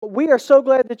we are so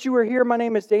glad that you are here. My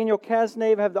name is Daniel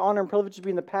Kasnave. I have the honor and privilege of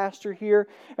being the pastor here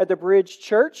at the Bridge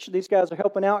Church. These guys are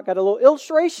helping out. Got a little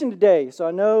illustration today, so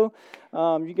I know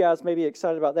you guys may be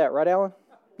excited about that, right, Alan?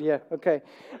 Yeah, okay.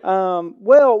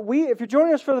 If you're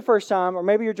joining us for the first time, or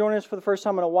maybe you're joining us for the first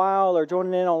time in a while, or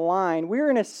joining in online,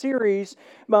 we're in a series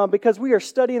because we are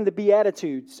studying the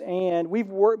Beatitudes, and we've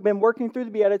been working through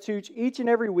the Beatitudes each and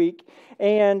every week,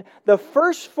 and the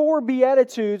first 4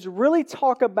 Beatitudes really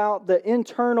talk about the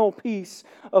internal piece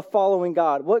of following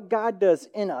God, what God does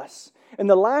in us. And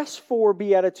the last 4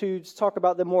 Beatitudes talk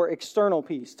about the more external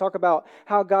piece, talk about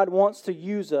how God wants to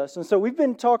use us. And so we've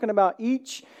been talking about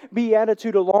each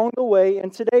Beatitude along the way,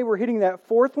 and today we're hitting that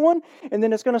 4th one, and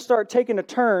then it's going to start taking a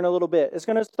turn a little bit. It's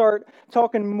going to start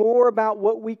talking more about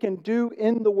what we can do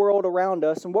in the world around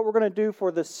us. And what we're going to do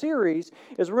for the series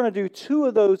is we're going to do 2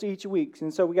 of those each week.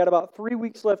 And so we got about 3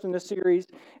 weeks left in this series,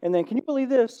 and then can you believe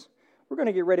this? We're going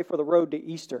to get ready for the road to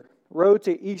Easter. Road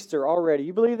to Easter already.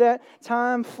 You believe that?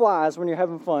 Time flies when you're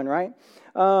having fun, right?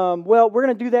 We're going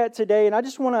to do that today, and I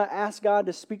just want to ask God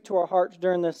to speak to our hearts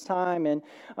during this time, and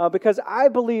because I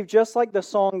believe, just like the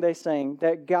song they sang,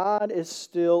 that God is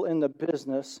still in the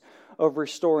business of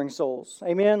restoring souls.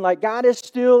 Amen? Like God is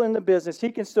still in the business.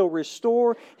 He can still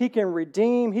restore. He can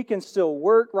redeem. He can still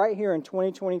work right here in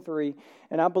 2023,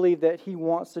 and I believe that He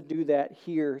wants to do that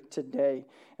here today.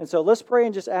 And so let's pray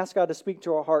and just ask God to speak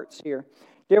to our hearts here.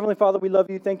 Dear Heavenly Father, we love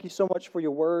you. Thank you so much for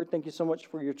your word. Thank you so much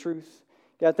for your truth.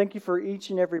 God, thank you for each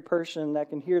and every person that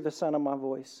can hear the sound of my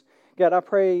voice. God, I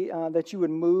pray that you would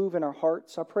move in our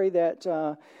hearts. I pray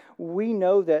that we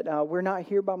know that we're not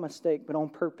here by mistake, but on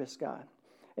purpose, God.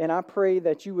 And I pray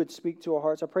that you would speak to our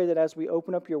hearts. I pray that as we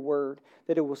open up your word,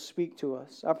 that it will speak to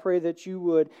us. I pray that you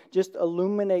would just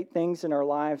illuminate things in our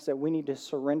lives that we need to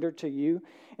surrender to you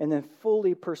and then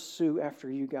fully pursue after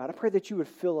you, God. I pray that you would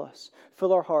fill us,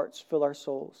 fill our hearts, fill our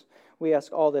souls. We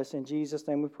ask all this in Jesus'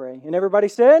 name we pray. And everybody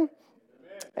said?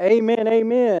 Amen,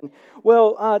 amen.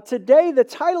 Well, today the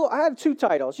title, I have 2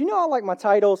 titles. You know I like my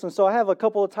titles, and so I have a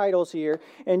couple of titles here,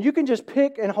 and you can just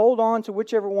pick and hold on to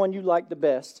whichever one you like the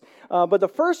best. But the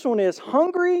first one is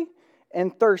Hungry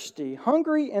and Thirsty.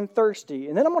 Hungry and Thirsty.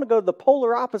 And then I'm going to go to the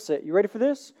polar opposite. You ready for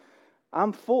this?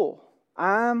 I'm full.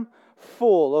 I'm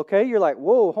full, okay? You're like,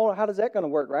 whoa, hold on, how does that going to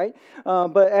work, right?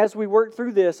 But as we work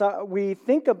through this, we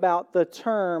think about the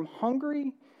term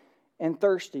hungry and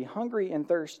thirsty, hungry and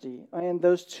thirsty. And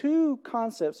those 2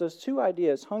 concepts, those 2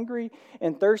 ideas, hungry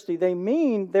and thirsty, they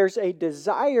mean there's a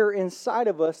desire inside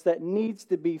of us that needs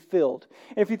to be filled.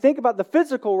 And if you think about the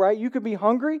physical, right, you could be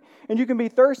hungry and you can be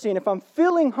thirsty. And if I'm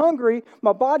feeling hungry,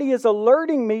 my body is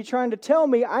alerting me, trying to tell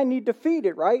me I need to feed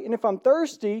it, right? And if I'm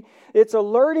thirsty, it's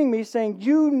alerting me saying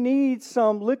you need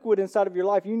some liquid inside of your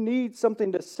life. You need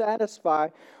something to satisfy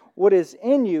what is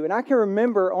in you. And I can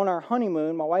remember on our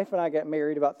honeymoon, my wife and I got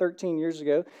married about 13 years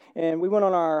ago, and we went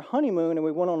on our honeymoon and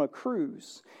we went on a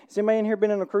cruise. Has anybody in here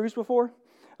been on a cruise before?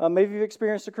 Maybe you've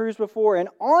experienced a cruise before. And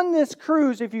on this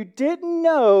cruise, if you didn't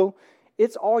know,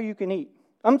 it's all you can eat.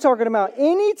 I'm talking about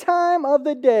any time of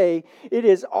the day, it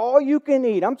is all you can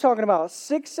eat. I'm talking about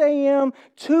 6 a.m.,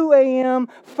 2 a.m.,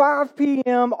 5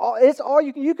 p.m. It's all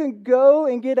you can go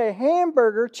and get a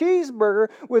hamburger, cheeseburger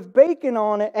with bacon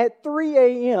on it at 3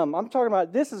 a.m. I'm talking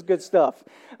about this is good stuff.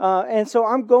 And so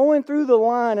I'm going through the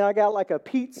line, and I got like a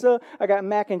pizza. I got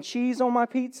mac and cheese on my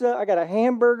pizza. I got a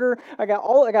hamburger. I got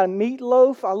a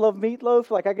meatloaf. I love meatloaf.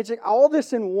 Like I could take all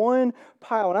this in one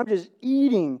pile, and I'm just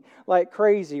eating like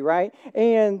crazy, right?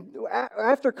 And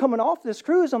after coming off this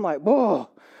cruise, I'm like, whoa,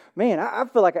 man, I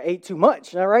feel like I ate too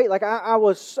much, all right? Like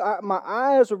my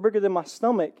eyes were bigger than my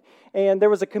stomach. And there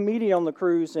was a comedian on the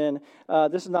cruise, and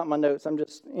this is not my notes.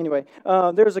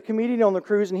 There was a comedian on the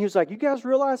cruise, and he was like, you guys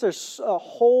realize there's a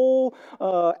whole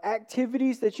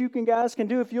activities that you guys can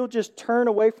do if you'll just turn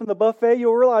away from the buffet.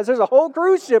 You'll realize there's a whole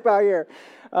cruise ship out here.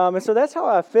 And so that's how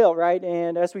I felt, right?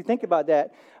 And as we think about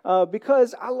that,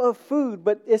 because I love food,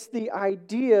 but it's the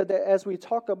idea that as we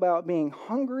talk about being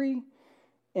hungry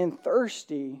and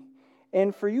thirsty,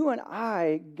 and for you and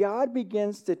I, God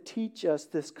begins to teach us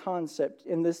this concept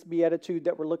in this beatitude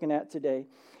that we're looking at today.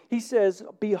 He says,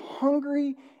 be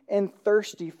hungry and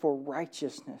thirsty for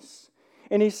righteousness.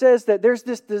 And he says that there's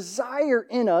this desire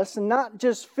in us, and not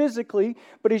just physically,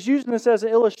 but he's using this as an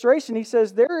illustration. He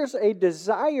says there is a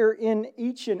desire in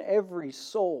each and every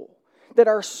soul. That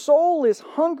our soul is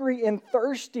hungry and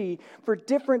thirsty for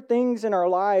different things in our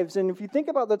lives. And if you think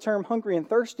about the term hungry and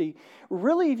thirsty,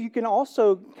 really you can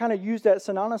also kind of use that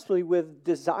synonymously with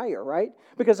desire, right?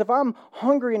 Because if I'm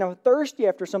hungry and I'm thirsty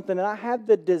after something, and I have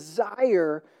the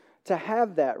desire to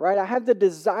have that, right? I have the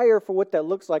desire for what that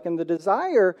looks like. And the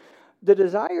desire the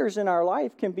desires in our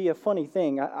life can be a funny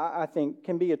thing. I think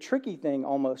can be a tricky thing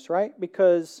almost, right?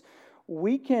 Because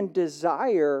we can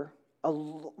desire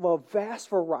a vast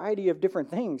variety of different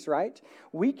things, right?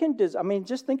 We can,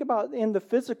 just think about in the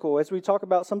physical as we talk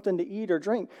about something to eat or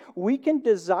drink. We can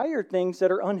desire things that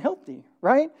are unhealthy,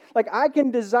 right? Like I can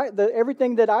desire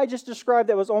everything that I just described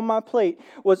that was on my plate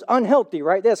was unhealthy,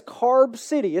 right? That's carb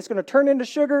city. It's going to turn into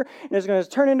sugar and it's going to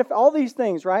turn into all these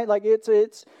things, right? Like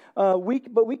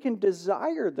but we can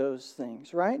desire those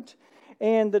things, right?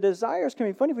 And the desires can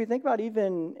be funny if we think about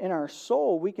even in our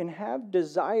soul. We can have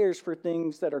desires for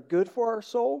things that are good for our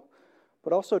soul,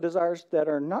 but also desires that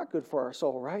are not good for our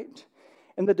soul, right?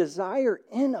 And the desire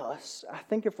in us, I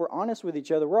think if we're honest with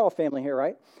each other, we're all family here,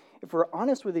 right? If we're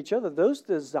honest with each other, those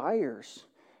desires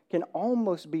can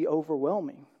almost be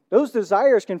overwhelming. Those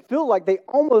desires can feel like they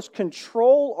almost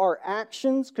control our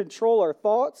actions, control our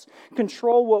thoughts,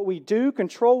 control what we do,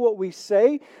 control what we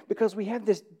say, because we have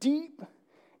this deep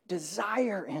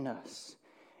desire in us.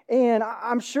 And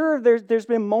I'm sure there's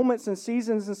been moments and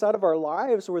seasons inside of our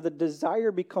lives where the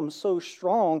desire becomes so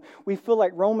strong, we feel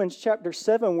like Romans chapter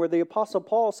 7, where the Apostle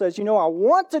Paul says, I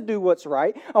want to do what's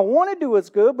right, I want to do what's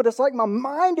good, but it's like my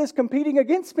mind is competing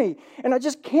against me, and I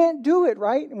just can't do it,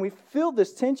 right? And we feel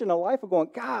this tension in life of going,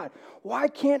 God, why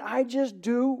can't I just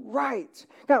do right?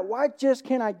 God, why just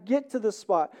can't I get to the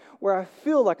spot where I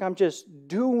feel like I'm just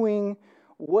doing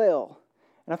well?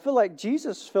 And I feel like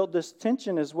Jesus felt this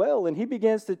tension as well, and he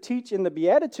begins to teach in the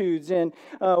Beatitudes, and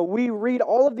we read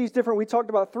all of these we talked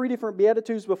about 3 different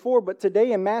Beatitudes before, but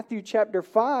today in Matthew chapter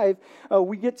 5,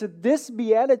 we get to this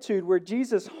Beatitude where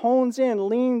Jesus hones in,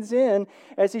 leans in,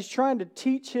 as he's trying to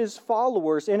teach his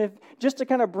followers. And just to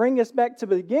kind of bring us back to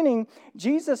the beginning,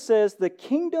 Jesus says, the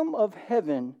kingdom of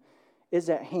heaven is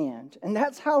at hand. And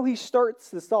that's how he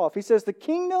starts this off. He says, the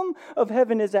kingdom of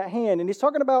heaven is at hand. And he's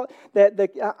talking about that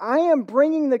I am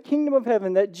bringing the kingdom of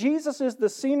heaven, that Jesus is the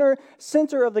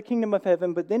center of the kingdom of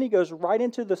heaven. But then he goes right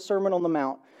into the Sermon on the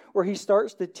Mount, where he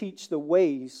starts to teach the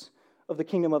ways of the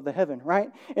kingdom of the heaven, right?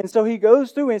 And so he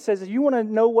goes through and says, if you want to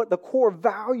know what the core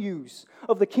values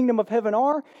of the kingdom of heaven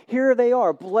are, here they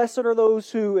are. Blessed are those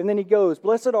who, and then he goes,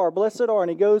 blessed are, and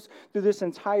he goes through this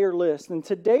entire list. And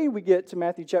today we get to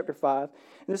Matthew chapter 5,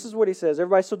 and this is what he says.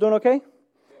 Everybody still doing okay?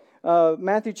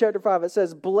 Matthew chapter 5, it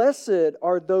says, blessed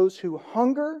are those who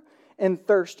hunger and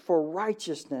thirst for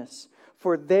righteousness,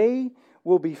 for they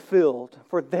will be filled.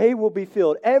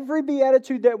 Every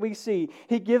beatitude that we see,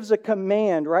 he gives a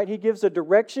command, right? He gives a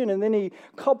direction, and then he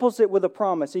couples it with a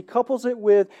promise. He couples it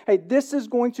with, hey, this is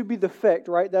going to be the effect,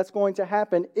 right? That's going to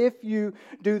happen if you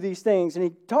do these things. And he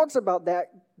talks about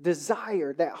that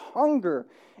desire, that hunger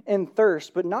and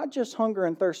thirst, but not just hunger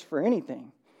and thirst for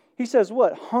anything. He says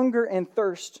what? Hunger and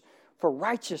thirst for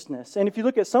righteousness. And if you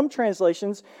look at some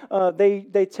translations,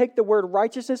 they take the word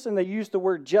righteousness and they use the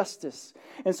word justice.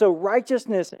 And so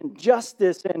righteousness and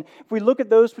justice, and if we look at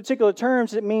those particular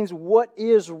terms, it means what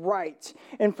is right.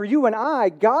 And for you and I,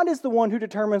 God is the one who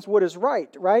determines what is right,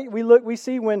 right? We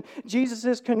see when Jesus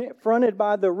is confronted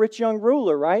by the rich young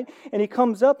ruler, right? And he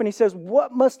comes up and he says,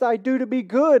 what must I do to be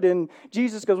good? And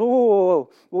Jesus goes,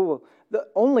 whoa.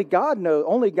 Only God knows.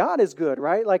 Only God is good,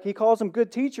 right? Like he calls him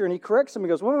good teacher and he corrects him. He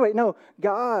goes, wait. No,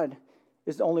 God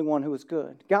is the only one who is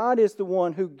good. God is the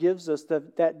one who gives us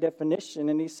that definition.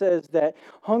 And he says that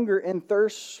hunger and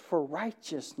thirst for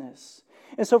righteousness.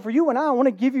 And so for you and I want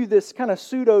to give you this kind of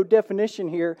pseudo definition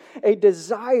here, a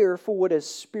desire for what is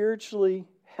spiritually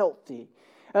healthy.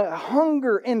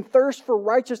 Hunger and thirst for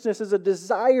righteousness is a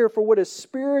desire for what is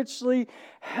spiritually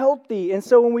healthy. And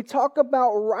so when we talk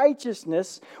about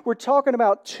righteousness, we're talking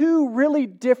about 2 really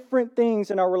different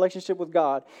things in our relationship with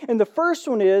God. And the first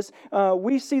one is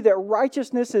we see that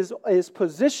righteousness is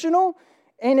positional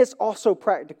and it's also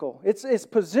practical. It's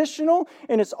positional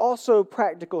and it's also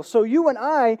practical. So you and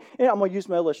I'm going to use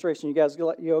my illustration. You guys,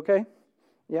 you okay?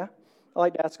 Yeah? I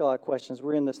like to ask a lot of questions.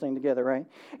 We're in this thing together, right?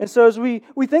 And so as we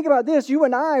think about this, you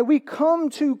and I, we come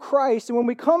to Christ. And when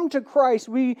we come to Christ,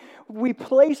 we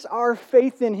place our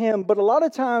faith in Him. But a lot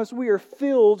of times we are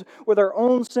filled with our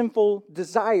own sinful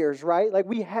desires, right? Like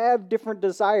we have different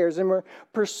desires and we're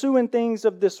pursuing things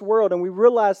of this world. And we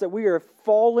realize that we are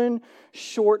fallen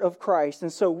short of Christ.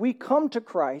 And so we come to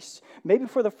Christ. Maybe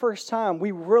for the first time,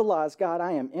 we realize, God,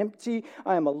 I am empty.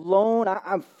 I am alone.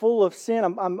 I'm full of sin.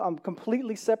 I'm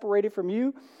completely separated from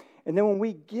you. And then when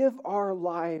we give our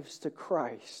lives to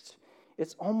Christ,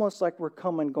 it's almost like we're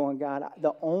coming going, God,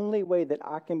 the only way that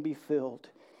I can be filled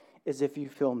is if you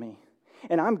fill me.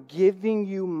 and I'm giving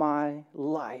you my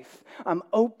life. I'm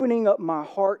opening up my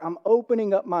heart. I'm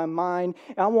opening up my mind.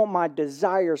 I want my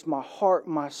desires, my heart,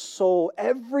 my soul,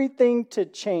 everything to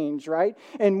change, right?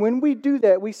 And when we do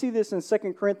that, we see this in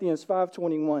 2 Corinthians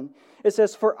 5:21. It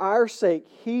says, for our sake,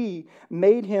 he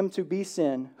made him to be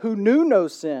sin, who knew no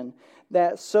sin,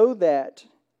 so that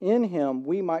in him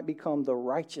we might become the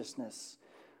righteousness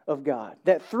of God.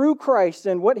 That through Christ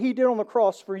and what he did on the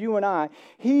cross for you and I,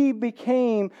 he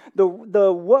became the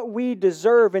what we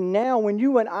deserve. And now when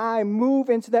you and I move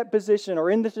into that position or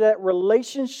into that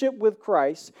relationship with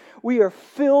Christ, we are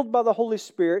filled by the Holy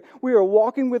Spirit. We are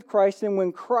walking with Christ. And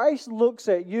when Christ looks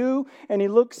at you and he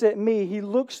looks at me, he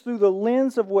looks through the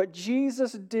lens of what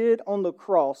Jesus did on the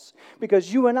cross.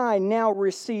 Because you and I now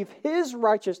receive his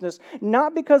righteousness,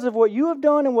 not because of what you have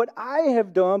done and what I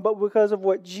have done, but because of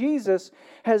what Jesus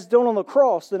has done on the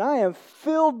cross. That I am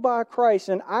filled by Christ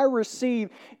and I receive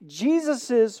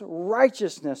Jesus'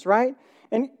 righteousness, right?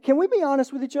 And can we be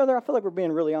honest with each other? I feel like we're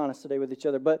being really honest today with each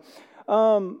other, but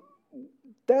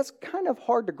that's kind of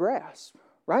hard to grasp,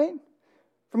 right?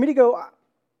 For me to go,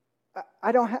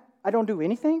 I don't do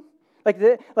anything. Like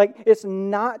it's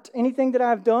not anything that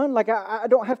I've done. Like I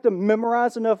don't have to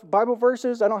memorize enough Bible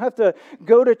verses. I don't have to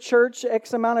go to church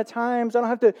X amount of times. I don't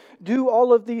have to do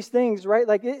all of these things, right?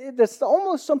 Like there's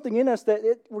almost something in us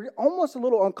that we're almost a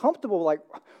little uncomfortable. Like,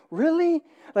 really?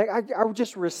 Like I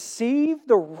just receive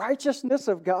the righteousness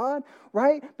of God,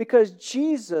 right? Because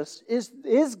Jesus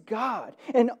is God,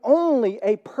 and only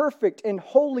a perfect and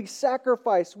holy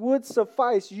sacrifice would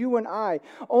suffice you and I,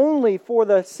 only for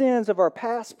the sins of our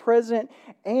past, present,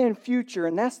 and future.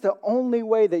 And that's the only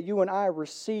way that you and I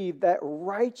receive that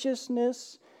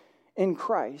righteousness in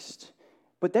Christ.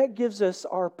 But that gives us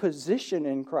our position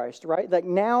in Christ, right? Like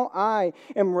now I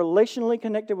am relationally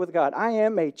connected with God. I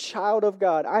am a child of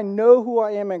God. I know who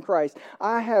I am in Christ.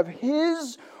 I have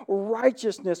his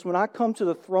righteousness when I come to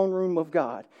the throne room of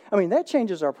God. I mean, that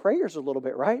changes our prayers a little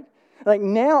bit, right? Like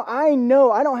now I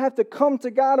know I don't have to come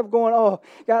to God of going, oh,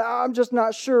 God, I'm just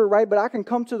not sure, right? But I can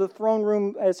come to the throne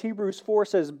room, as Hebrews 4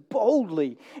 says,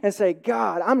 boldly and say,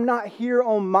 God, I'm not here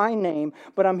on my name,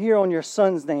 but I'm here on your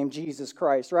son's name, Jesus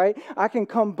Christ, right? I can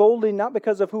come boldly not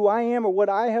because of who I am or what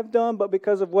I have done, but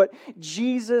because of what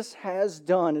Jesus has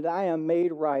done. And I am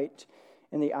made right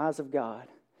in the eyes of God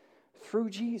through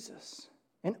Jesus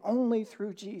and only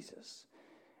through Jesus.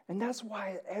 And that's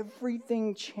why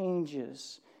everything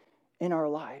changes in our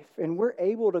life. And we're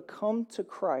able to come to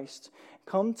Christ,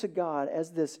 come to God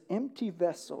as this empty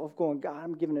vessel of going, God,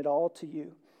 I'm giving it all to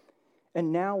you.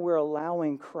 And now we're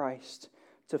allowing Christ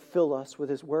to fill us with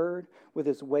his word, with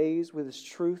his ways, with his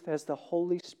truth, as the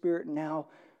Holy Spirit now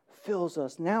fills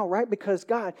us. Now, right? Because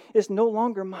God, it's no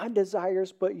longer my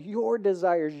desires, but your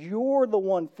desires. You're the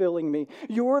one filling me.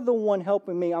 You're the one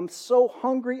helping me. I'm so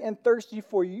hungry and thirsty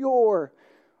for your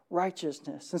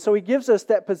righteousness. And so he gives us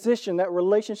that position, that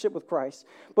relationship with Christ.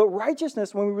 But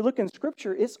righteousness, when we look in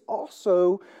Scripture, it's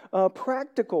also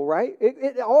practical, right?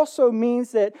 It also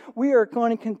means that we are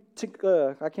going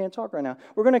to, I can't talk right now.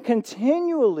 We're going to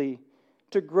continually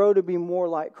to grow to be more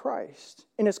like Christ.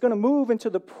 And it's going to move into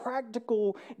the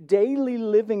practical daily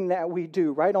living that we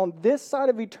do, right? On this side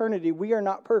of eternity, we are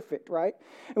not perfect, right?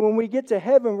 And when we get to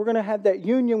heaven, we're going to have that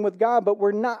union with God, but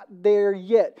we're not there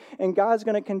yet. And God's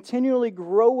going to continually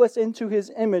grow us into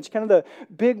his image. Kind of the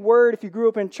big word, if you grew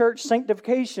up in church,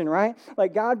 sanctification, right?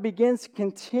 Like God begins to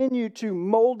continue to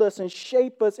mold us and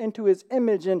shape us into his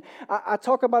image. And I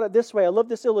talk about it this way. I love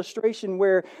this illustration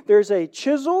where there's a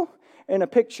chisel and a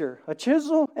picture, a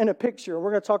chisel and a picture.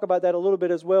 We're going to talk about that a little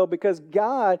bit as well, because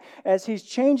God, as he's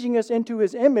changing us into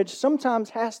his image, sometimes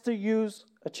has to use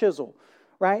a chisel,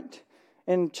 right?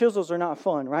 And chisels are not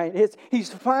fun, right? He's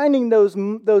finding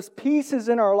those pieces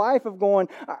in our life of going,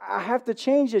 I have to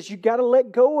change this. You got to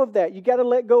let go of that. You got to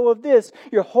let go of this.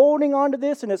 You're holding on to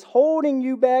this, and it's holding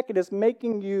you back, and it's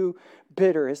making you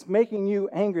bitter. It's making you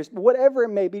angry. Whatever it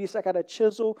may be, it's like I got to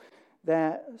chisel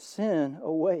that sin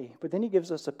away. But then he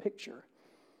gives us a picture.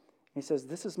 He says,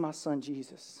 this is my son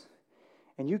Jesus.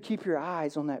 And you keep your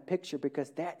eyes on that picture,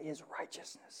 because that is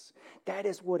righteousness. That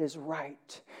is what is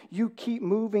right. You keep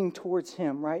moving towards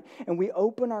him, right? And we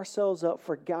open ourselves up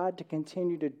for God to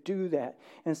continue to do that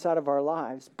inside of our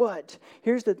lives. But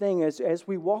here's the thing, as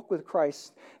we walk with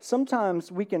Christ,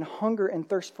 sometimes we can hunger and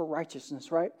thirst for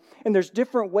righteousness, right? And there's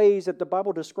different ways that the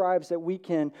Bible describes that we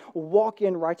can walk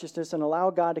in righteousness and allow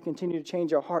God to continue to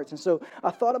change our hearts. And so I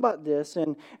thought about this,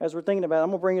 and as we're thinking about it, I'm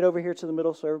going to bring it over here to the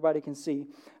middle so everybody can see.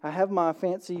 I have my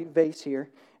fancy vase here,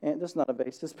 and this is not a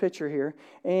vase, this picture here,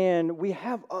 and we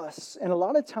have us. And a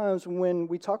lot of times when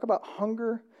we talk about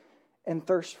hunger and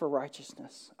thirst for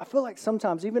righteousness. I feel like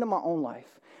sometimes, even in my own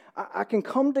life, I can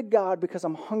come to God because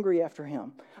I'm hungry after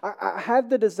Him. I have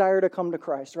the desire to come to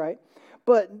Christ, right?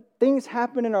 But things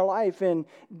happen in our life and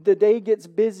the day gets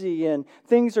busy and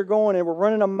things are going and we're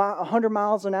running 100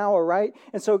 miles an hour, right?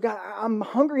 And so, God, I'm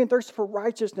hungry and thirsty for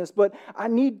righteousness, but I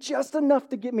need just enough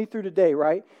to get me through the day,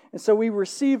 right? And so we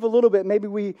receive a little bit. Maybe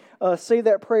we say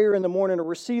that prayer in the morning or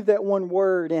receive that one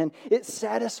word and it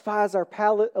satisfies our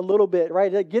palate a little bit,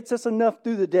 right? It gets us enough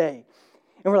through the day.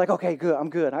 And we're like, okay, good,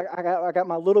 I'm good. I got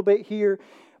my little bit here.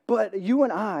 But you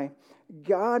and I,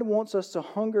 God wants us to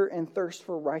hunger and thirst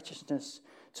for righteousness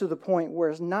to the point where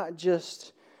it's not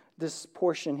just this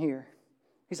portion here.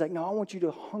 He's like, no, I want you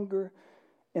to hunger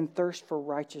and thirst for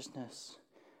righteousness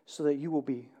so that you will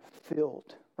be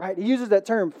filled. Right? He uses that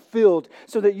term, filled,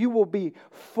 so that you will be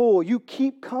full. You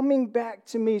keep coming back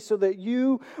to me so that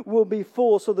you will be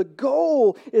full. So the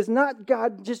goal is not,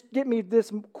 God, just get me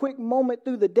this quick moment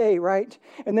through the day, right?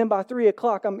 And then by 3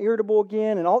 o'clock, I'm irritable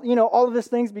again. And all of these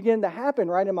things begin to happen,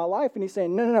 right, in my life. And He's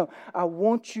saying, no. I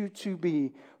want you to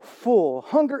be full.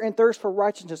 Hunger and thirst for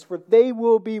righteousness, for they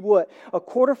will be what? A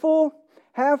quarter full?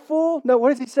 Half full? No, what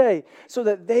does He say? So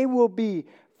that they will be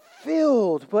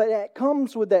filled, but it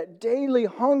comes with that daily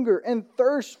hunger and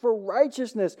thirst for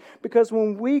righteousness. Because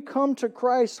when we come to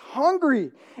Christ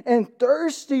hungry and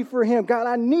thirsty for Him, God,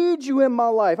 I need you in my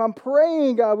life. I'm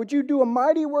praying, God, would you do a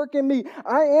mighty work in me?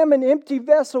 I am an empty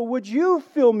vessel. Would you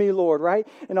fill me, Lord, right?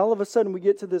 And all of a sudden we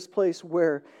get to this place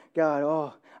where,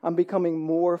 God, I'm becoming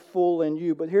more full in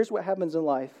you. But here's what happens in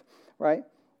life, right?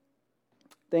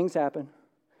 Things happen.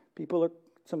 People are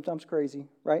sometimes crazy,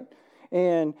 right?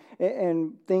 And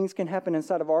things can happen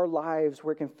inside of our lives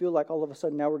where it can feel like all of a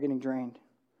sudden now we're getting drained.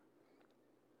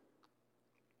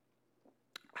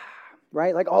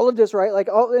 Right? Like all of this, right?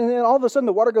 And then all of a sudden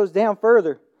the water goes down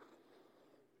further.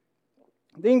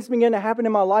 Things begin to happen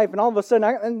in my life, and all of a sudden,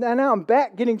 and now I'm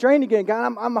back getting drained again.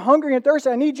 God, I'm hungry and thirsty.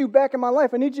 I need you back in my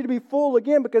life. I need you to be full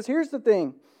again, because here's the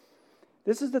thing.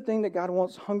 This is the thing that God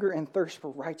wants, hunger and thirst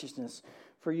for righteousness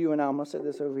for you and I. I'm going to set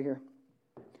this over here.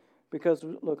 Because,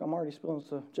 look, I'm already spilling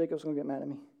stuff. Jacob's going to get mad at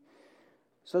me.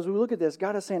 So as we look at this,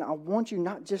 God is saying, I want you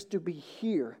not just to be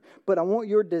here, but I want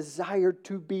your desire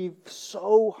to be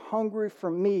so hungry for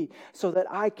me so that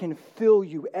I can fill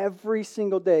you every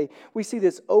single day. We see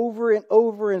this over and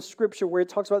over in Scripture where it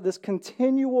talks about this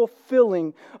continual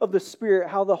filling of the Spirit,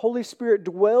 how the Holy Spirit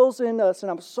dwells in us.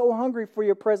 And I'm so hungry for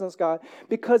your presence, God,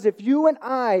 because if you and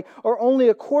I are only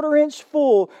a quarter inch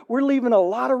full, we're leaving a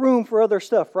lot of room for other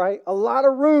stuff, right? A lot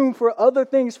of room for other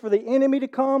things, for the enemy to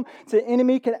come. The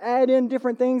enemy can add in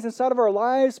different things inside of our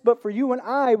lives, but for you and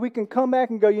I, we can come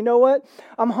back and go, you know what?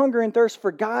 I'm hungry and thirst for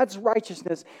God's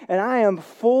righteousness, and I am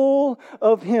full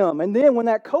of Him. And then when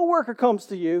that coworker comes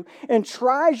to you and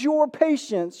tries your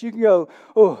patience, you can go,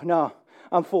 oh, no,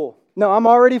 I'm full. No, I'm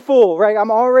already full, right?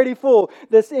 I'm already full.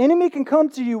 This enemy can come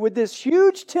to you with this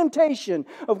huge temptation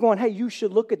of going, hey, you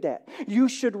should look at that. You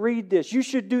should read this. You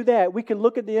should do that. We can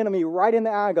look at the enemy right in the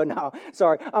eye and go, no,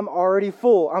 sorry, I'm already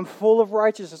full. I'm full of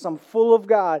righteousness. I'm full of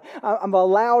God. I've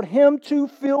allowed Him to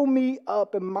fill me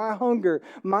up, and my hunger,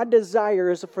 my desire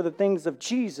is for the things of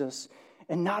Jesus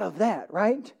and not of that,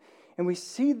 right? And we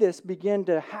see this begin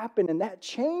to happen, and that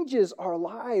changes our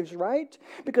lives, right?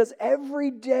 Because every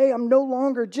day I'm no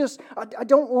longer I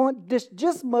don't want this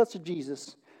just much of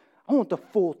Jesus. I want the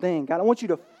full thing, God. I want you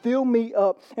to fill me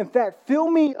up. In fact, fill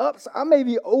me up so I may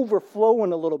be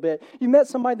overflowing a little bit. You met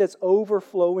somebody that's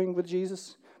overflowing with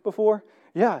Jesus before?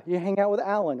 Yeah, you hang out with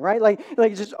Alan, right?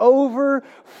 Like just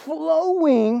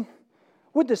overflowing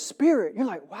with the Spirit. You're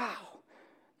like, wow.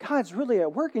 God's really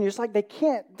at work, and it's like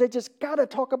they just got to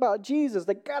talk about Jesus.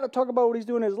 They got to talk about what He's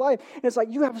doing in His life. And it's like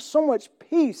you have so much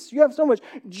peace. You have so much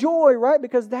joy, right?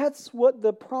 Because that's what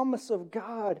the promise of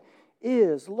God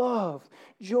is. Love,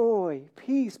 joy,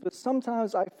 peace. But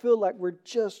sometimes I feel like we're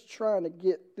just trying to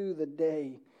get through the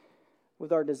day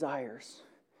with our desires.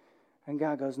 And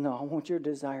God goes, no, I want your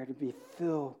desire to be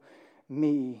fill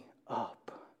me up.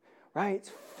 Right?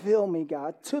 Fill me,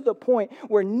 God, to the point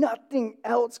where nothing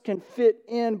else can fit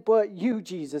in but you,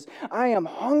 Jesus. I am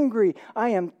hungry. I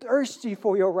am thirsty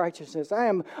for your righteousness. I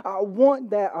want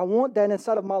that. I want that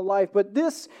inside of my life. But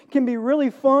this can be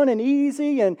really fun and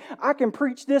easy, and I can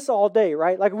preach this all day,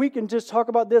 right? Like we can just talk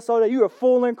about this all day. You are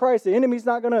full in Christ. The enemy's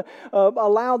not going to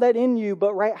allow that in you.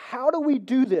 But, right, how do we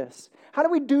do this? How do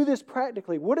we do this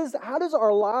practically? How does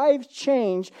our lives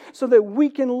change so that we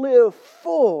can live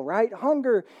full, right?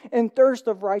 Hunger and thirst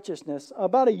of righteousness.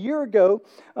 About a year ago,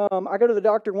 I go to the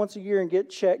doctor once a year and get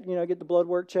checked, get the blood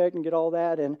work checked and get all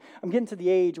that. And I'm getting to the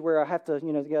age where I have to,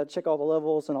 gotta check all the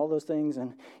levels and all those things.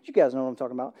 And you guys know what I'm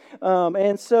talking about.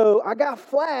 And so I got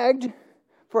flagged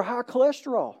for high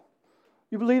cholesterol.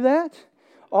 You believe that?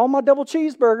 All my double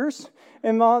cheeseburgers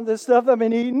and the stuff I've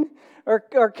been eating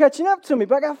are catching up to me,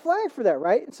 but I got flagged for that,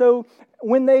 right? So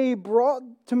when they brought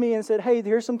to me and said, hey,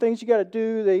 here's some things you got to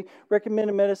do, they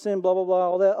recommended medicine, blah, blah, blah,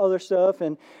 all that other stuff,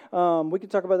 and we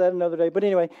could talk about that another day. But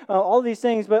anyway, all of these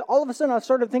things, but all of a sudden I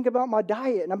started thinking about my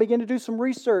diet, and I began to do some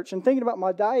research and thinking about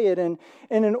my diet, and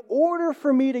in order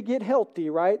for me to get healthy,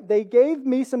 right, they gave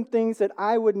me some things that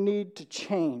I would need to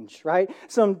change, right?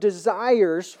 Some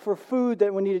desires for food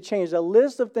that would need to change, a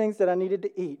list of things that I needed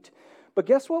to eat. But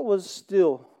guess what was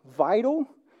still vital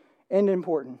and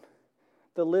important?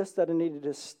 The list that I needed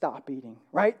to stop eating,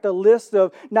 right? The list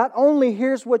of not only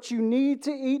here's what you need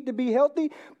to eat to be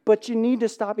healthy, but you need to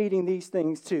stop eating these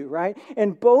things too, right?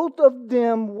 And both of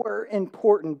them were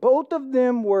important. Both of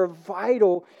them were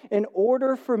vital in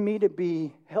order for me to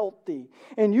be healthy.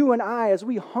 And you and I, as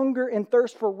we hunger and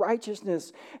thirst for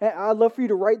righteousness, and I'd love for you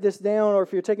to write this down, or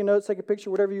if you're taking notes, take a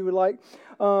picture, whatever you would like.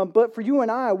 But for you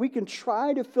and I, we can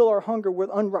try to fill our hunger with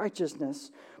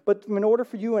unrighteousness. But in order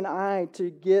for you and I to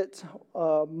get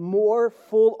more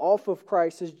full off of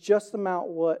Christ is just about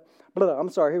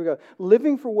here we go.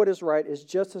 Living for what is right is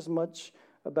just as much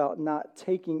about not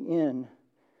taking in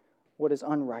what is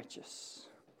unrighteous.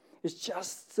 It's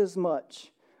just as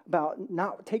much about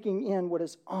not taking in what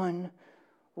is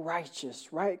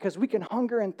unrighteous, right? Because we can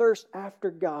hunger and thirst after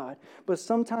God, but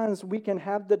sometimes we can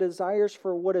have the desires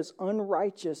for what is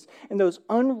unrighteous, and those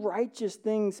unrighteous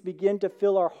things begin to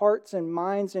fill our hearts and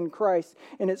minds in Christ,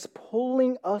 and it's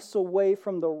pulling us away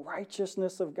from the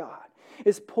righteousness of God.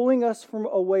 It's pulling us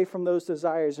away from those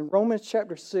desires. In Romans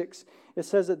chapter 6, it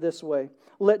says it this way: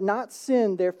 let not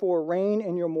sin therefore reign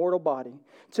in your mortal body,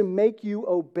 to make you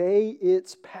obey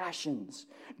its passions.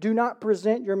 Do not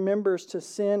present your members to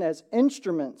sin as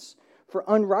instruments for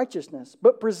unrighteousness,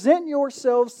 but present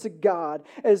yourselves to God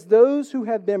as those who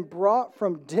have been brought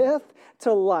from death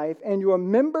to life, and your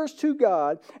members to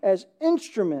God as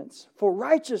instruments for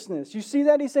righteousness. You see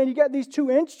that? He's saying you got these two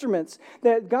instruments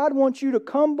that God wants you to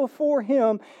come before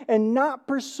Him and not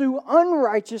pursue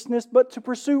unrighteousness, but to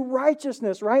pursue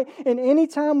righteousness, right? And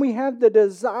anytime we have the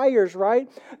desires, right,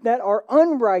 that are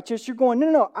unrighteous, you're going,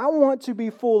 no, I want to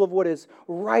be full of what is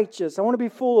righteous. I want to be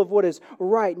full of what is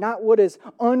right, not what is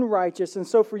unrighteous. And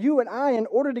so for you and I, in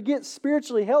order to get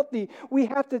spiritually healthy, we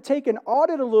have to take an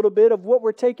audit a little bit of what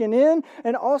we're taking in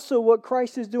and also what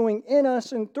Christ is doing in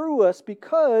us and through us,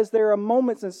 because there are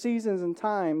moments and seasons and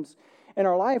times in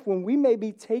our life when we may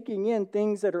be taking in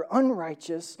things that are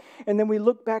unrighteous, and then we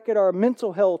look back at our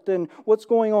mental health and what's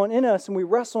going on in us, and we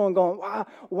wrestle and go,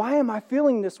 why am I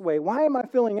feeling this way? Why am I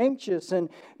feeling anxious? And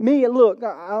me, look,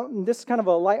 this is kind of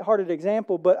a lighthearted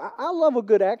example, but I love a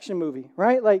good action movie,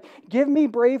 right? Like, give me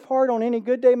Braveheart on any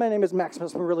good day. My name is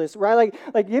Maximus Aurelius, right?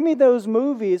 Like give me those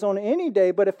movies on any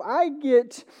day, but if I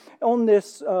get on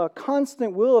this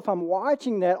constant wheel, if I'm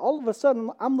watching that, all of a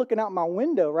sudden I'm looking out my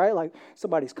window, right? Like,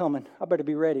 somebody's coming. I better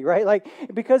be ready, right? Like,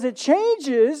 because it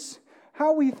changes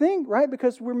how we think, right?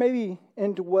 Because we're maybe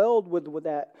indwelled with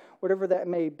that, whatever that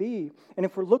may be. And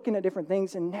if we're looking at different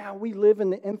things, and now we live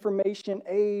in the information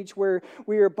age where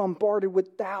we are bombarded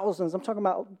with thousands, I'm talking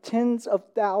about tens of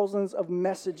thousands of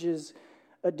messages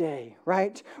a day,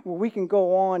 right? Where we can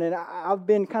go on, and I've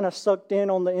been kind of sucked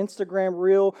in on the Instagram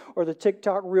reel or the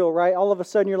TikTok reel, right? All of a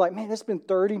sudden you're like, man, it's been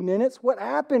 30 minutes. What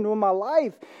happened with my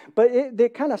life? But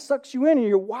it kind of sucks you in, and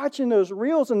you're watching those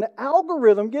reels, and the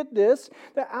algorithm, get this,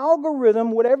 the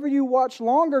algorithm, whatever you watch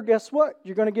longer, guess what?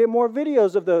 You're going to get more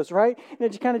videos of those, right?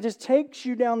 And it kind of just takes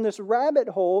you down this rabbit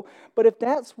hole. But if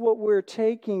that's what we're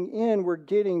taking in, we're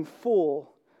getting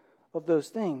full of those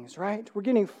things, right? We're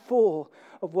getting full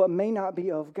of what may not be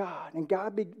of God. And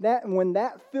when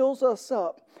that fills us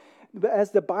up,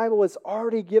 as the Bible has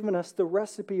already given us the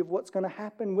recipe of what's going to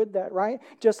happen with that, right?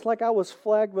 Just like I was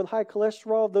flagged with high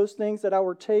cholesterol, those things that I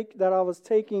was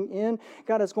taking in,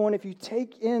 God is going, if you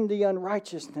take in the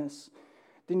unrighteousness,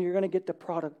 then you're going to get the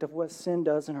product of what sin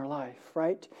does in our life,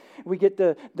 right? We get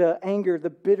the anger, the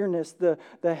bitterness, the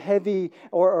heavy,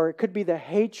 or it could be the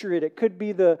hatred, it could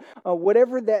be the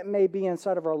whatever that may be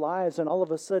inside of our lives, and all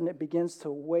of a sudden it begins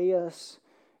to weigh us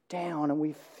down, and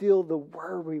we feel the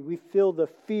worry, we feel the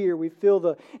fear, we feel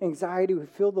the anxiety, we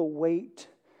feel the weight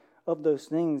of those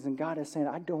things, and God is saying,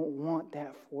 I don't want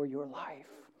that for your life.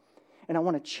 and I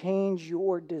want to change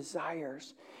your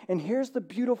desires. And here's the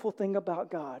beautiful thing about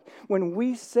God. When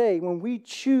we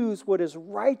choose what is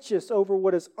righteous over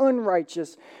what is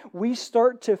unrighteous, we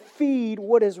start to feed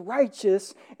what is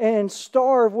righteous and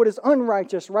starve what is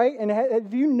unrighteous, right? And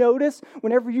have you noticed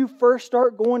whenever you first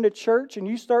start going to church and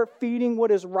you start feeding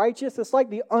what is righteous, it's like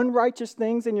the unrighteous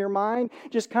things in your mind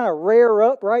just kind of rear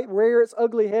up, right? Rear its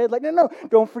ugly head. Like, no,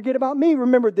 don't forget about me.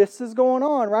 Remember, this is going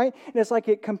on, right? And it's like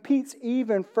it competes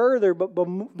even further. But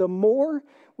the more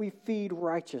we feed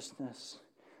righteousness,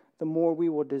 the more we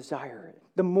will desire it.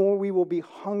 The more we will be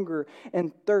hunger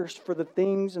and thirst for the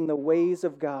things and the ways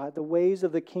of God, the ways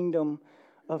of the kingdom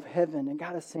of heaven. And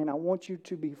God is saying, I want you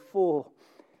to be full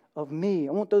of me.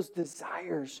 I want those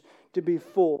desires to be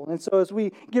full. And so as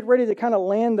we get ready to kind of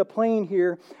land the plane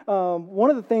here, one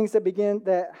of the things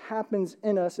that happens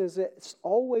in us is it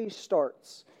always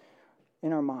starts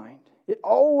in our mind. It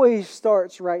always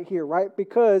starts right here, right?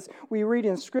 Because we read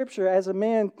in Scripture, as a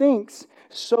man thinks,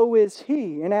 so is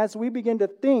he. And as we begin to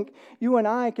think, you and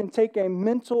I can take a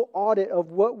mental audit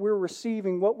of what we're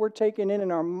receiving, what we're taking in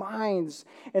our minds.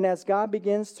 And as God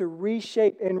begins to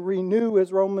reshape and renew,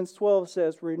 as Romans 12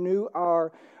 says, renew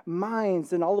our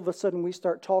minds, and all of a sudden we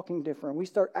start talking different, we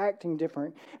start acting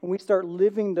different, and we start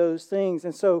living those things.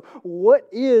 And so what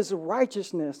is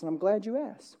righteousness? And I'm glad you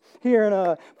asked. Here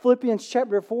in Philippians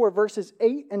chapter 4, verses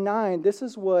 8 and 9, this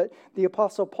is what the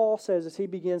Apostle Paul says as he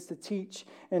begins to teach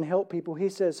and help people. He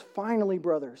says, finally,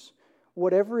 brothers,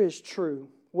 whatever is true,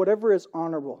 whatever is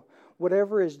honorable,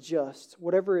 whatever is just,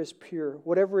 whatever is pure,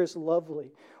 whatever is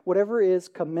lovely, whatever is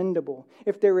commendable,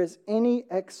 if there is any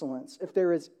excellence, if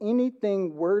there is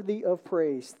anything worthy of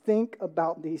praise, think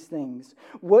about these things.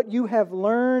 What you have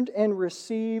learned and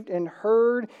received and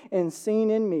heard and seen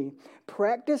in me,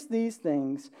 practice these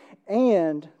things,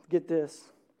 and, get this,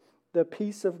 the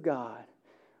peace of God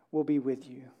will be with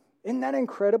you. Isn't that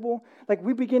incredible? Like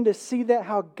we begin to see that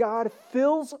how God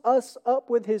fills us up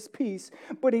with His peace.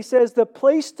 But He says the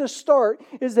place to start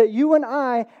is that you and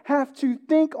I have to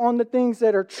think on the things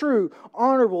that are true,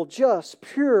 honorable, just,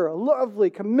 pure,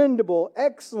 lovely, commendable,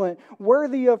 excellent,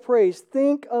 worthy of praise.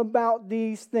 Think about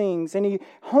these things. And He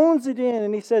hones it in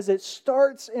and He says it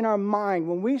starts in our mind.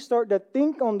 When we start to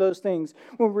think on those things,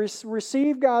 when we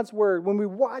receive God's Word, when we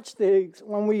watch things,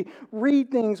 when we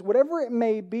read things, whatever it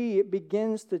may be, it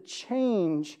begins to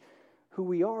change who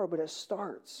we are, but it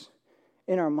starts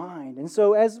in our mind. And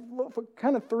so as for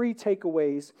kind of three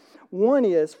takeaways, one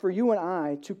is for you and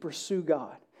I to pursue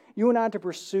God. You and I to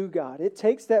pursue God. It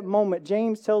takes that moment.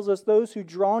 James tells us those who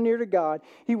draw near to God,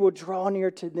 He will draw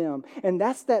near to them. And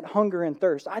that's that hunger and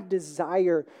thirst. I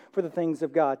desire for the things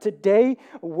of God. Today,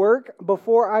 work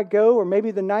before I go, or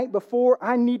maybe the night before,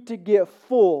 I need to get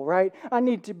full, right? I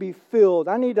need to be filled.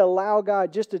 I need to allow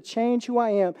God just to change who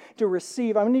I am, to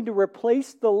receive. I need to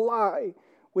replace the lie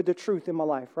with the truth in my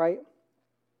life, right?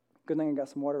 Good thing I got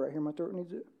some water right here. My throat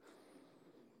needs it.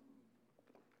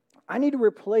 I need to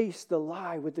replace the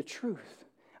lie with the truth.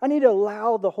 I need to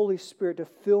allow the Holy Spirit to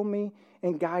fill me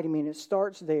and guide me, and it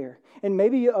starts there. And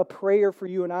maybe a prayer for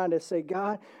you and I to say,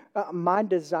 God, my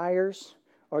desires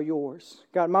are yours.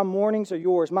 God, my mornings are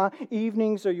yours. My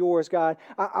evenings are yours, God.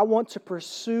 I want to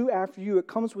pursue after you. It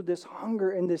comes with this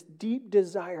hunger and this deep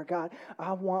desire, God.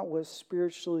 I want what's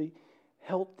spiritually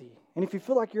healthy. And if you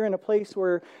feel like you're in a place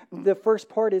where the first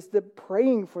part is the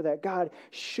praying for that, God,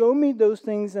 show me those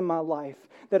things in my life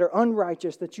that are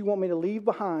unrighteous that you want me to leave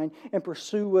behind and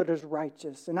pursue what is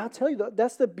righteous. And I'll tell you,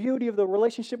 that's the beauty of the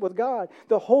relationship with God.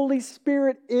 The Holy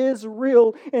Spirit is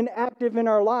real and active in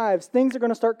our lives. Things are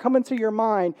going to start coming to your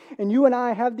mind, and you and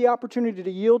I have the opportunity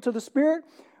to yield to the Spirit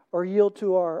or yield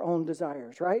to our own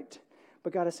desires, right?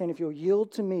 But God is saying, if you'll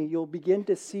yield to me, you'll begin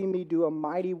to see me do a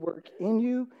mighty work in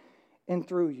you and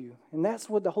through you. And that's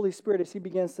what the Holy Spirit is. He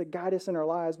begins to guide us in our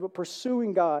lives, but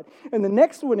pursuing God. And the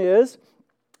next one is,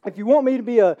 if you want me to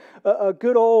be a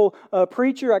good old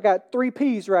preacher, I got 3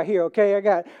 P's right here, okay? I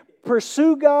got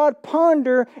pursue God,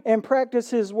 ponder, and practice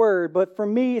His Word. But for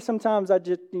me, sometimes I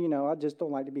just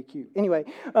don't like to be cute. Anyway,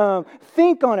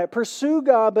 think on it. Pursue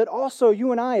God, but also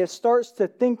you and I, it starts to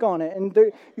think on it.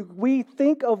 And we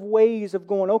think of ways of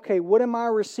going, okay, what am I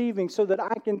receiving so that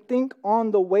I can think on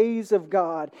the ways of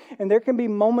God? And there can be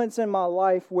moments in my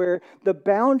life where the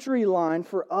boundary line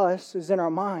for us is in our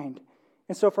mind.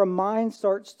 And so if our mind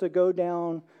starts to go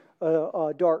down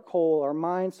a dark hole, our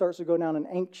mind starts to go down an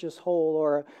anxious hole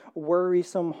or a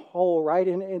worrisome hole, right?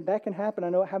 And that can happen. I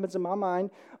know it happens in my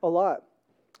mind a lot.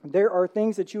 There are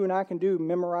things that you and I can do,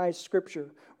 memorize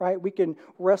Scripture, right? We can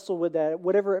wrestle with that,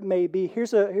 whatever it may be.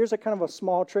 Here's a kind of a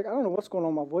small trick. I don't know what's going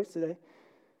on with my voice today.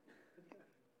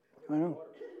 I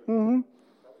know.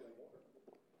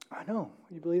 I know.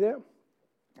 You believe that?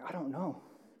 I don't know.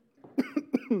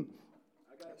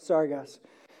 Sorry, guys.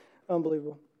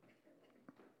 Unbelievable.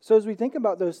 So as we think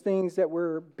about those things that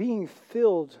we're being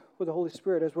filled with the Holy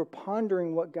Spirit, as we're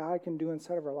pondering what God can do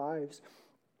inside of our lives,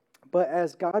 but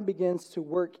as God begins to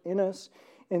work in us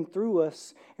and through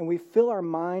us, and we feel our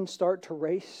mind start to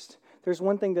race, there's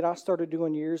one thing that I started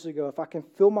doing years ago. If I can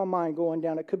feel my mind going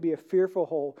down, it could be a fearful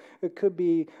hole. It could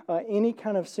be any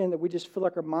kind of sin that we just feel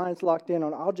like our mind's locked in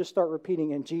on. I'll just start repeating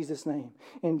in Jesus' name,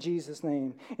 in Jesus'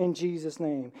 name, in Jesus'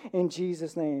 name, in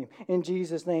Jesus' name, in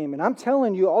Jesus' name. And I'm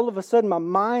telling you, all of a sudden my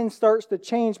mind starts to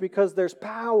change because there's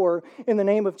power in the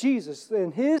name of Jesus.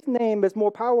 And His name is more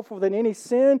powerful than any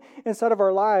sin inside of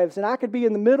our lives. And I could be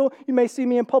in the middle. You may see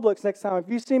me in Publix next time. If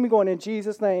you see me going in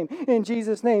Jesus' name,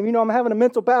 you know I'm having a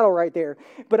mental battle right there.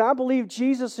 But I believe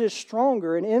Jesus is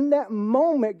stronger. And in that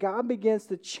moment, God begins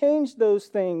to change those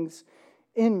things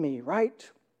in me, right?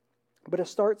 But it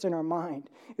starts in our mind.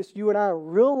 It's you and I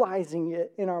realizing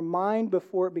it in our mind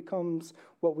before it becomes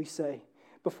what we say,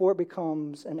 before it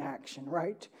becomes an action,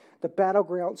 right? The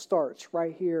battleground starts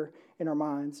right here in our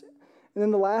minds. And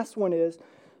then the last one is,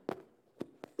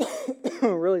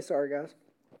 really sorry, guys.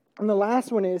 And the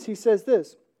last one is, he says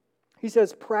this. He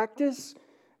says, practice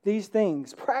these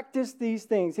things. Practice these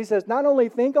things. He says, not only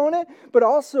think on it, but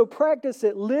also practice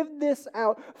it. Live this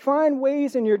out. Find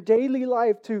ways in your daily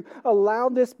life to allow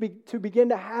this to begin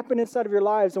to happen inside of your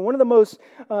lives. And one of the most,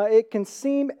 it can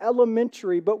seem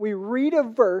elementary, but we read a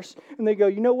verse and they go,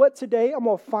 you know what, today I'm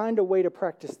going to find a way to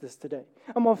practice this today.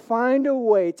 I'm going to find a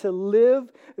way to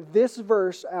live this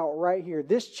verse out right here,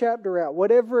 this chapter out,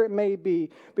 whatever it may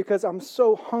be, because I'm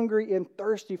so hungry and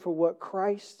thirsty for what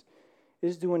Christ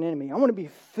is doing in me. I want to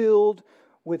be filled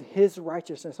with His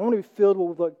righteousness. I want to be filled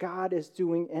with what God is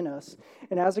doing in us.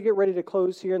 And as I get ready to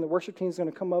close here, and the worship team is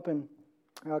going to come up and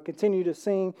continue to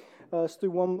sing lead us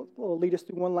through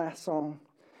one last song,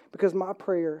 because my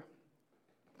prayer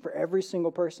for every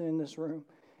single person in this room,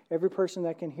 every person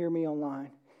that can hear me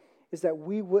online, is that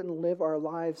we wouldn't live our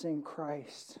lives in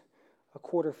Christ a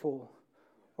quarter full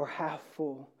or half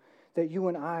full, that you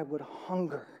and I would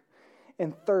hunger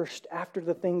and thirst after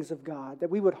the things of God, that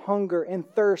we would hunger and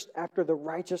thirst after the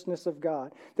righteousness of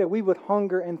God, that we would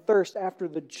hunger and thirst after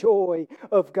the joy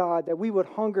of God, that we would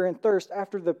hunger and thirst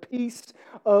after the peace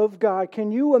of God.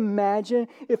 Can you imagine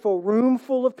if a room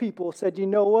full of people said, you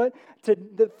know what,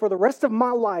 for the rest of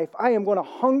my life, I am going to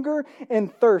hunger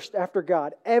and thirst after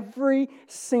God every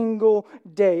single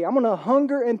day. I'm going to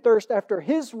hunger and thirst after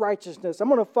His righteousness. I'm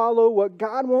going to follow what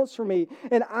God wants for me,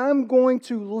 and I'm going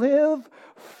to live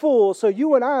full. So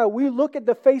you and I, we look at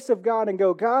the face of God and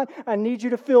go, God, I need you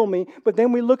to fill me. But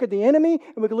then we look at the enemy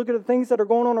and we can look at the things that are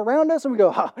going on around us and we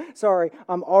go, sorry,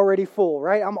 I'm already full,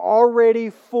 right? I'm already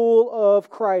full of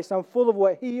Christ. I'm full of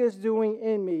what He is doing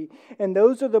in me. And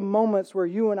those are the moments where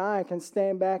you and I can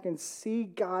stand back and see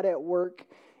God at work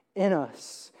in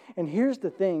us. And here's the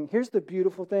thing, here's the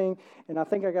beautiful thing, and I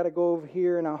think I got to go over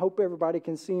here and I hope everybody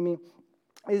can see me,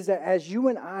 is that as you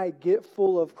and I get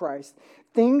full of Christ,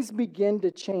 things begin to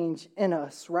change in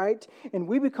us, right? And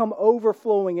we become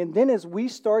overflowing. And then as we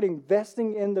start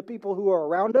investing in the people who are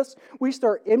around us, we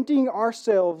start emptying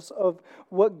ourselves of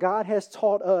what God has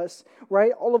taught us,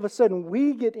 right? All of a sudden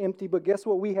we get empty, but guess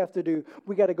what we have to do?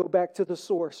 We got to go back to the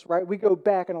source, right? We go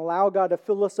back and allow God to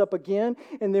fill us up again,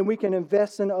 and then we can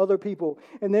invest in other people.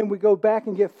 And then we go back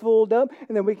and get filled up,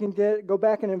 and then we can go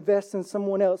back and invest in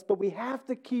someone else. But we have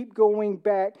to keep going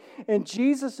back. And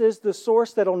Jesus is the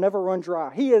source that'll never run dry.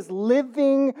 He is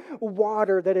living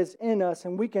water that is in us,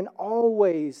 and we can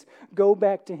always go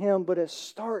back to Him. But it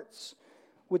starts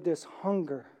with this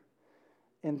hunger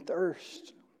and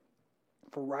thirst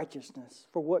for righteousness,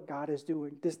 for what God is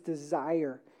doing, this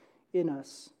desire in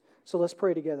us. So let's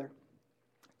pray together.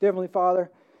 Dear Heavenly Father,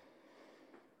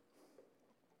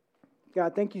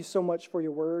 God, thank you so much for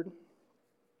your word.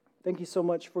 Thank you so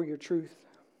much for your truth.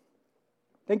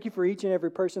 Thank you for each and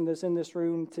every person that's in this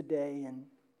room today. And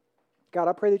God,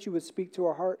 I pray that you would speak to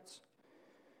our hearts.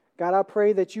 God, I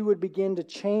pray that you would begin to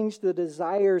change the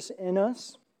desires in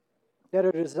us that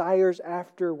are desires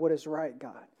after what is right,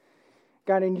 God.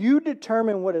 God, and you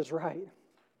determine what is right.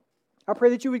 I pray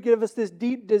that you would give us this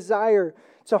deep desire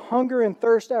to hunger and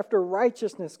thirst after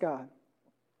righteousness, God.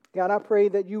 God, I pray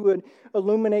that you would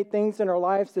illuminate things in our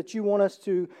lives that you want us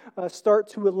to start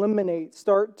to eliminate,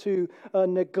 start to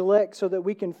neglect, so that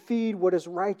we can feed what is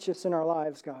righteous in our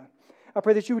lives, God. I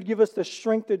pray that you would give us the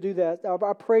strength to do that.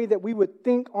 I pray that we would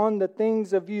think on the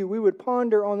things of you. We would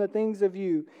ponder on the things of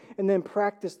you and then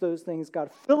practice those things, God.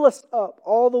 Fill us up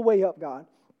all the way up, God.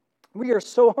 We are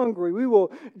so hungry. We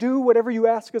will do whatever you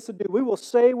ask us to do. We will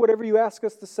say whatever you ask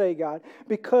us to say, God,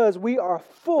 because we are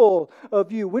full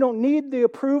of you. We don't need the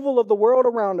approval of the world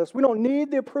around us. We don't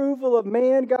need the approval of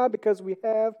man, God, because we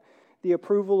have the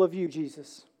approval of you,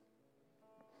 Jesus.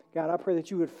 God, I pray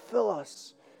that you would fill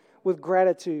us with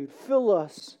gratitude. Fill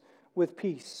us with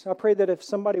peace. I pray that if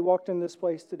somebody walked in this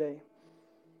place today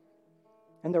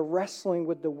and they're wrestling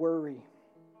with the worry,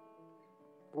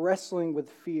 wrestling with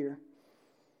fear,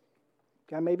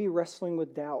 God, maybe wrestling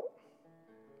with doubt,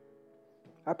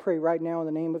 I pray right now in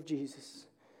the name of Jesus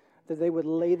that they would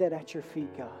lay that at your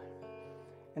feet, God,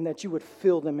 and that you would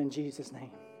fill them in Jesus'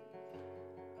 name.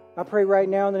 I pray right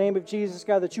now in the name of Jesus,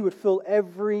 God, that you would fill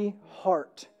every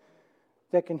heart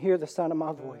that can hear the sound of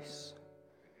my voice.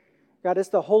 God, it's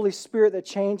the Holy Spirit that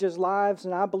changes lives,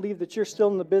 and I believe that you're still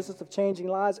in the business of changing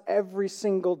lives every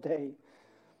single day.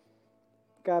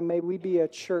 God, may we be a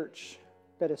church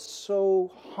that is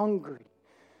so hungry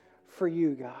for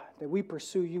you, God, that we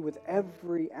pursue you with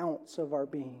every ounce of our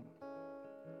being.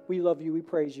 We love you. We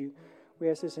praise you. We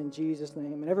ask this in Jesus'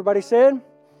 name. And everybody said,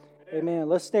 Amen.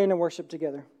 Let's stand and worship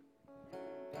together.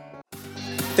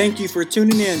 Thank you for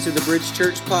tuning in to the Bridge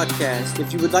Church podcast.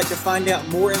 If you would like to find out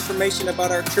more information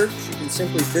about our church, you can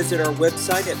simply visit our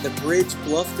website at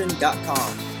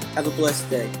thebridgebluffton.com. Have a blessed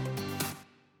day.